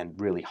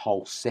and really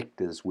whole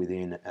sectors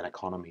within an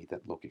economy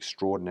that look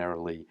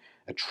extraordinarily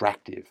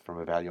attractive from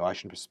a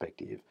valuation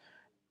perspective,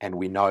 and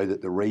we know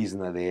that the reason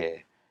they're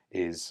there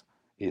is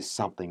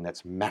something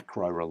that's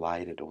macro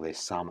related, or there's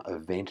some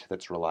event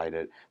that's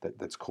related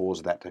that's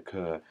caused that to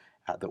occur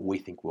that we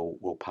think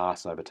will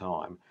pass over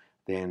time,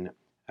 then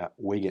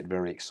we get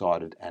very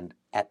excited, and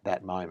at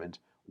that moment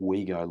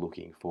we go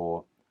looking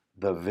for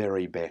the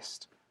very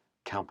best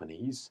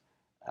companies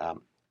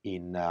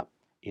in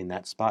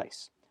that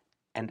space.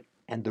 And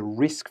the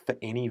risk for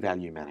any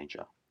value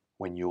manager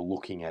when you're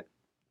looking at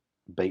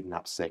beaten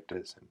up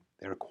sectors, and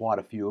there are quite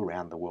a few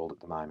around the world at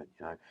the moment,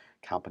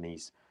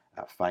 companies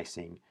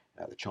facing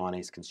the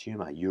Chinese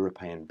consumer,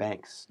 European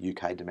banks,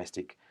 UK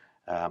domestic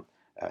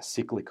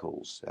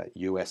cyclicals,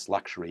 US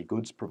luxury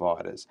goods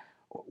providers.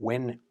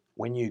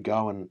 When you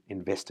go and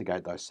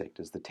investigate those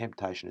sectors, the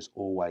temptation is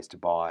always to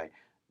buy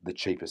the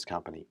cheapest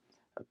company.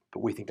 But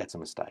we think that's a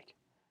mistake.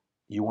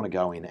 You want to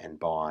go in and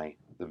buy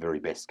the very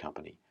best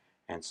company.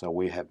 And so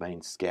we have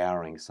been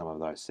scouring some of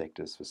those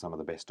sectors for some of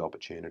the best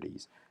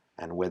opportunities.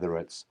 And whether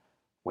it's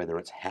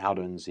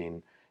Howdens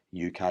in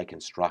UK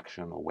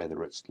construction or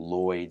whether it's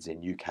Lloyd's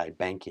in UK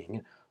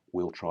banking,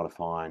 we'll try to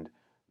find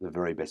the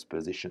very best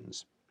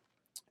positions.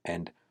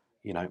 And,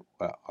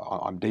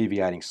 I'm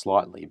deviating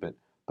slightly, but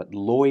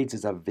Lloyd's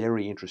is a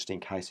very interesting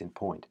case in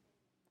point.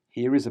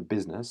 Here is a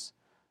business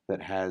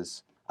that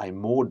has a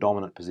more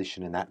dominant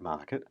position in that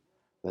market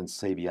than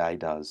CBA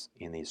does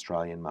in the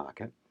Australian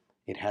market.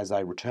 It has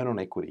a return on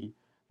equity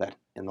that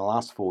in the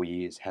last 4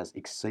 years has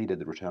exceeded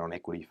the return on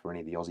equity for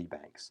any of the Aussie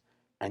banks,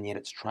 and yet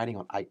it's trading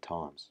on 8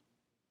 times.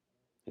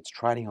 It's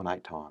trading on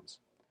 8 times.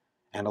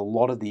 And a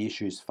lot of the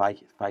issues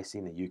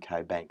facing the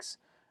UK banks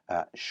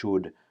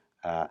should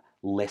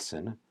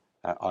lessen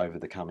over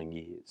the coming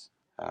years.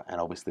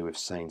 And obviously we've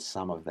seen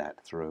some of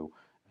that through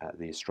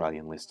the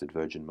Australian listed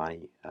Virgin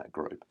Money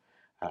Group.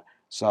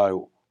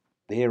 So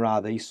there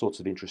are these sorts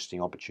of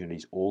interesting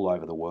opportunities all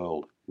over the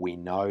world. We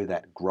know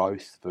that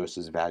growth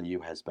versus value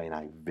has been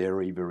a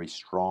very, very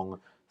strong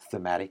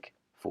thematic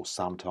for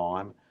some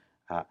time.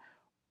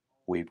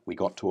 We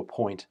got to a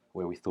point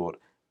where we thought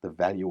the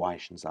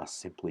valuations are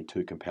simply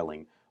too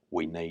compelling.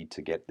 We need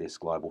to get this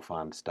global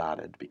fund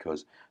started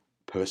because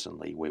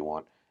personally we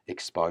want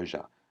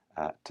exposure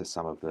to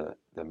some of the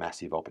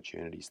massive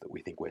opportunities that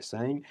we think we're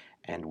seeing,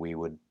 and we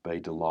would be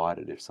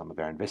delighted if some of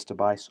our investor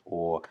base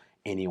or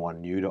anyone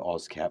new to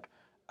AusCap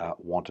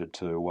wanted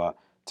to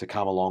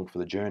come along for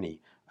the journey.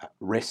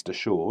 Rest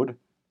assured,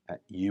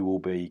 you will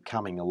be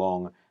coming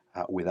along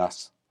with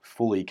us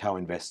fully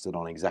co-invested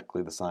on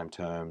exactly the same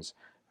terms.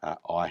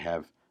 I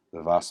have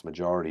the vast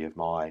majority of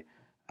my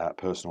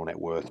personal net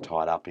worth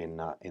tied up in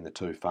the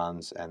two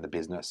funds and the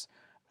business,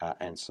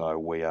 and so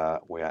we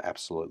are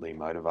absolutely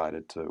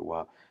motivated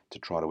to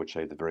try to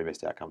achieve the very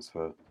best outcomes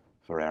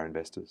for our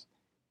investors.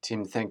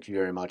 Tim, thank you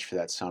very much for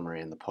that summary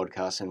and the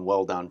podcast, and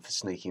well done for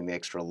sneaking the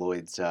extra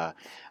Lloyd's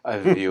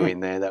overview in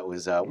there. That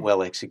was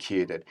well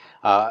executed.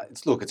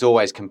 It's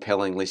always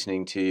compelling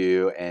listening to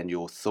you and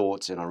your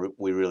thoughts, and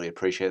we really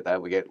appreciate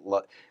that. We get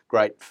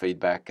great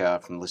feedback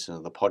from listeners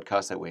of the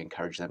podcast that we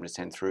encourage them to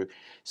send through.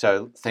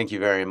 So thank you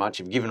very much.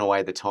 You've given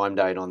away the time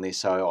date on this,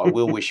 so I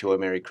will wish you a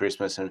Merry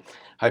Christmas and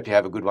hope you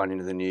have a good one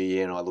into the new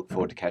year, and I look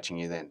forward to catching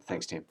you then.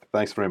 Thanks, Tim.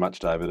 Thanks very much,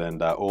 David,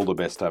 and all the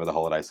best over the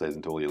holiday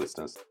season to all your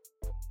listeners.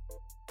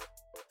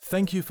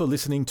 Thank you for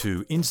listening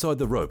to Inside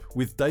the Rope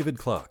with David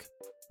Clark.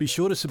 Be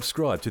sure to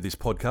subscribe to this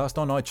podcast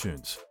on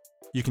iTunes.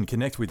 You can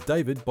connect with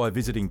David by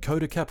visiting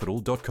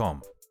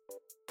codacapital.com.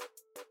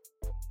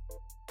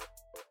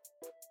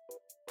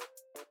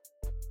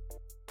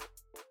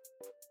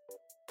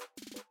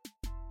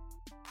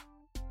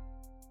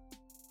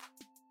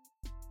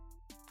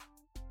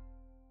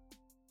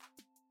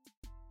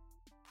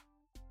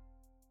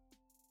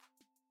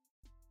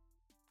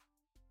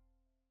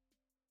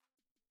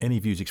 Any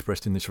views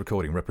expressed in this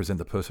recording represent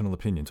the personal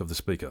opinions of the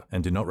speaker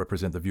and do not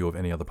represent the view of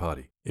any other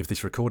party. If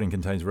this recording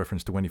contains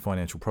reference to any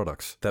financial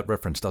products, that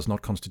reference does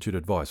not constitute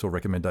advice or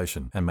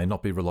recommendation and may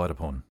not be relied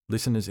upon.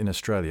 Listeners in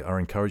Australia are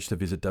encouraged to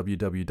visit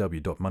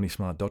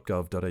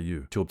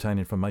www.moneysmart.gov.au to obtain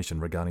information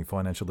regarding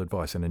financial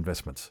advice and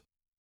investments.